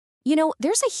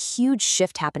There's a huge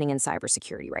shift happening in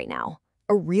cybersecurity right now,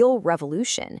 a real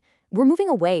revolution. We're moving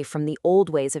away from the old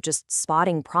ways of just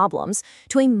spotting problems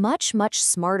to a much, much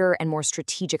smarter and more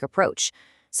strategic approach.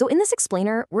 So in this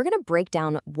explainer, we're going to break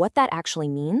down what that actually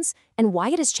means and why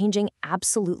it is changing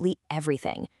absolutely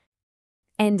everything.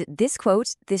 And this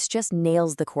quote, this just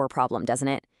nails the core problem, doesn't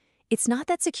it? It's not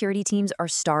that security teams are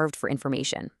starved for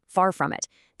information. Far from it.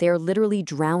 They are literally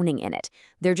drowning in it.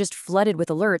 They're just flooded with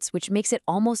alerts, which makes it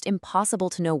almost impossible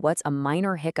to know what's a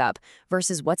minor hiccup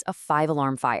versus what's a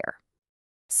 5-alarm fire.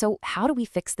 So how do we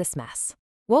fix this mess?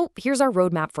 Well, here's our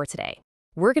roadmap for today.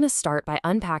 We're going to start by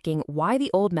unpacking why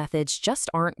the old methods just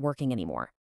aren't working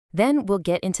anymore. Then we'll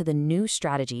get into the new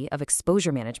strategy of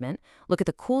exposure management, look at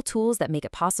the cool tools that make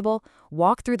it possible,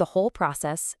 walk through the whole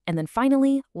process, and then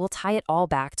finally, we'll tie it all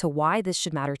back to why this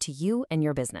should matter to you and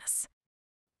your business.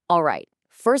 All right,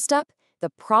 first up, the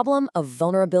problem of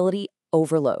vulnerability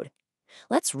overload.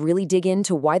 Let's really dig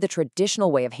into why the traditional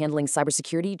way of handling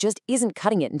cybersecurity just isn't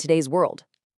cutting it in today's world.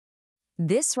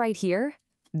 This right here,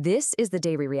 this is the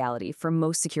daily reality for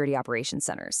most security operations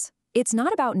centers. It's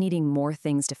not about needing more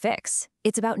things to fix.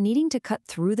 It's about needing to cut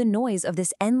through the noise of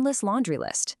this endless laundry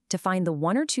list to find the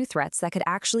 1 or 2 threats that could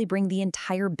actually bring the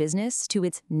entire business to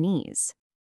its knees.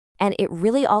 And it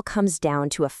really all comes down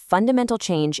to a fundamental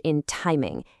change in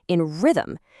timing, in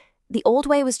rhythm. The old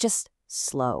way was just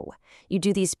slow. You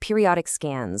do these periodic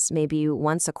scans, maybe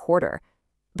once a quarter.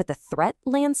 But the threat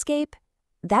landscape?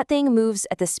 That thing moves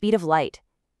at the speed of light.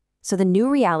 So the new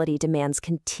reality demands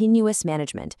continuous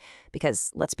management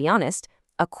because, let's be honest,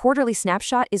 a quarterly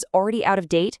snapshot is already out of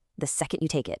date the second you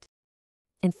take it.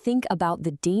 And think about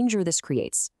the danger this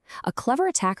creates. A clever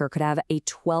attacker could have a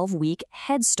 12-week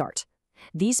head start.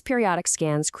 These periodic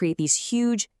scans create these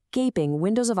huge, gaping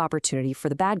windows of opportunity for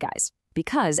the bad guys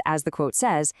because, as the quote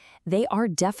says, they are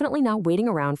definitely not waiting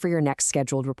around for your next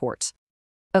scheduled report.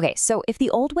 Okay, so if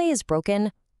the old way is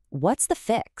broken, what's the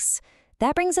fix?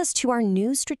 That brings us to our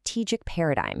new strategic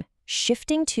paradigm,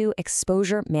 shifting to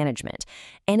exposure management.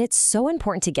 And it's so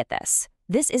important to get this.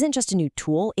 This isn't just a new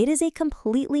tool, it is a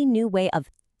completely new way of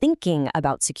thinking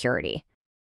about security.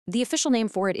 The official name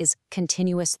for it is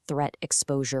Continuous Threat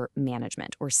Exposure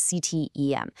Management, or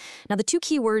CTEM. Now, the 2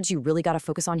 key words you really got to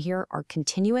focus on here are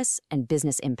continuous and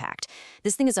business impact.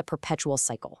 This thing is a perpetual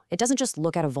cycle. It doesn't just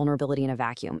look at a vulnerability in a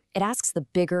vacuum. It asks the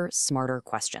bigger, smarter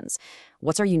questions.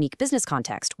 What's our unique business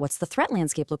context? What's the threat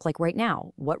landscape look like right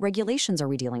now? What regulations are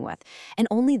we dealing with? And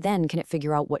only then can it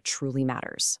figure out what truly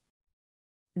matters.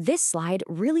 This slide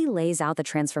really lays out the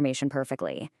transformation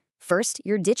perfectly. First,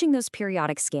 you're ditching those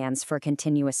periodic scans for a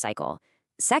continuous cycle.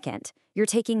 Second, you're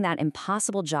taking that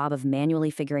impossible job of manually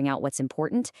figuring out what's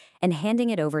important and handing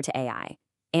it over to AI.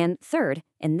 And third,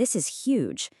 and this is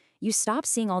huge, you stop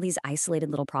seeing all these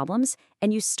isolated little problems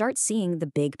and you start seeing the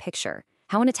big picture,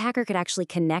 how an attacker could actually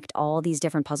connect all these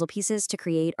different puzzle pieces to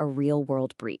create a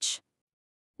real-world breach.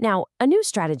 Now, a new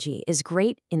strategy is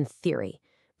great in theory,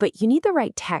 but you need the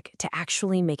right tech to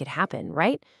actually make it happen,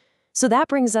 right? So that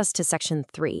brings us to section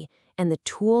 3 and the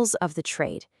tools of the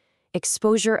trade,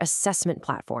 exposure assessment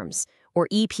platforms, or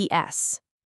EPS.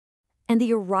 And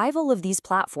the arrival of these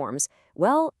platforms,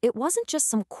 well, it wasn't just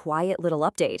some quiet little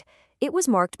update. It was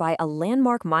marked by a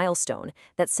landmark milestone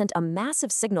that sent a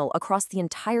massive signal across the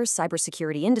entire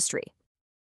cybersecurity industry.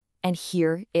 And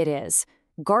here it is.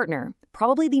 Gartner,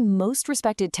 probably the most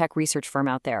respected tech research firm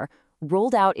out there,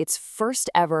 rolled out its first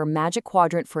ever Magic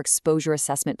Quadrant for exposure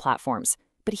assessment platforms.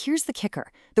 But here's the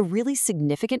kicker. The really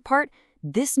significant part,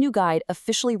 this new guide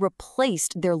officially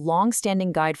replaced their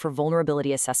long-standing guide for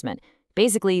vulnerability assessment.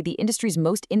 Basically, the industry's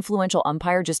most influential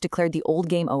umpire just declared the old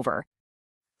game over.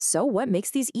 So what makes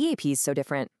these EAPs so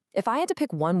different? If I had to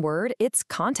pick one word, it's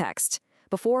context.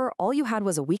 Before, all you had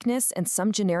was a weakness and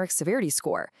some generic severity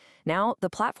score. Now, the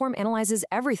platform analyzes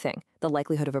everything: the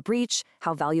likelihood of a breach,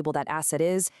 how valuable that asset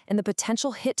is, and the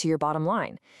potential hit to your bottom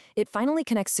line. It finally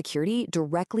connects security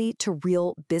directly to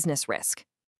real business risk.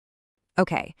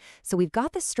 Okay, so we've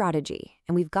got the strategy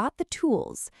and we've got the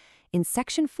tools. In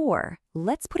section 4,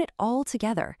 let's put it all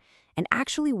together and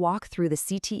actually walk through the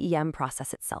CTEM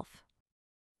process itself.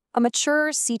 A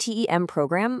mature CTEM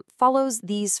program follows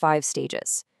these 5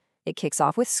 stages. It kicks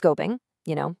off with scoping,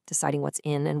 deciding what's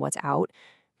in and what's out.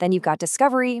 Then you've got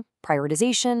discovery,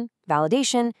 prioritization,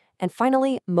 validation, and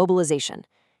finally, mobilization.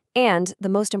 And the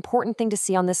most important thing to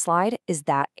see on this slide is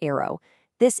that arrow.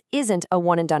 This isn't a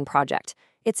one-and-done project.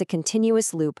 It's a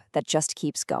continuous loop that just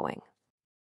keeps going.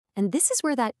 And this is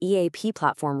where that EAP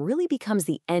platform really becomes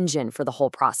the engine for the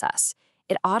whole process.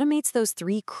 It automates those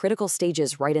 3 critical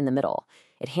stages right in the middle.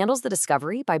 It handles the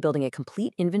discovery by building a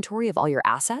complete inventory of all your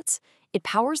assets. It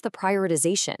powers the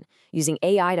prioritization, using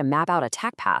AI to map out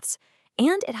attack paths,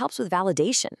 and it helps with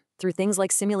validation through things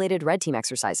like simulated red team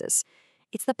exercises.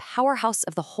 It's the powerhouse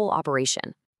of the whole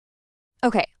operation.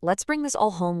 Okay, let's bring this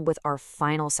all home with our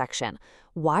final section.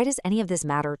 Why does any of this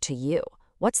matter to you?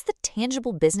 What's the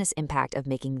tangible business impact of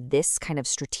making this kind of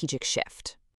strategic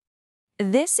shift?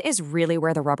 This is really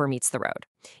where the rubber meets the road.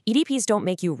 EDPs don't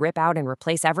make you rip out and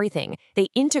replace everything. They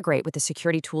integrate with the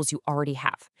security tools you already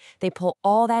have. They pull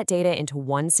all that data into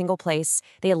one single place.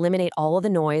 They eliminate all of the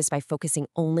noise by focusing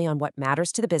only on what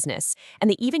matters to the business. And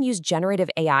they even use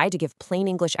generative AI to give plain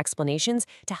English explanations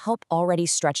to help already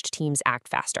stretched teams act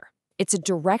faster. It's a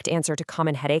direct answer to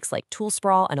common headaches like tool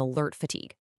sprawl and alert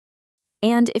fatigue.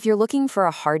 And if you're looking for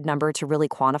a hard number to really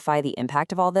quantify the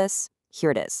impact of all this, here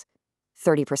it is,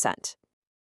 30%.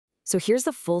 So here's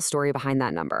the full story behind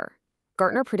that number.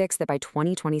 Gartner predicts that by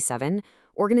 2027,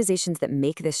 organizations that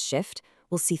make this shift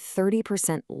will see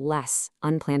 30% less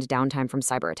unplanned downtime from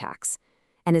cyber attacks.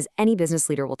 And as any business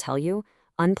leader will tell you,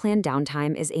 unplanned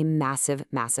downtime is a massive,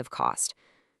 massive cost.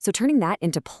 So turning that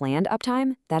into planned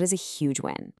uptime, that is a huge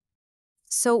win.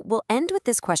 So we'll end with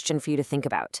this question for you to think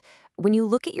about. When you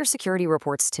look at your security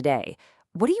reports today,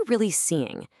 what are you really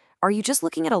seeing? Are you just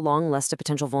looking at a long list of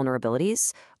potential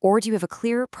vulnerabilities? Or do you have a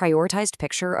clear, prioritized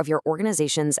picture of your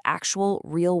organization's actual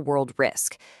real-world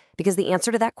risk? Because the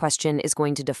answer to that question is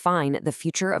going to define the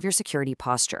future of your security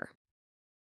posture.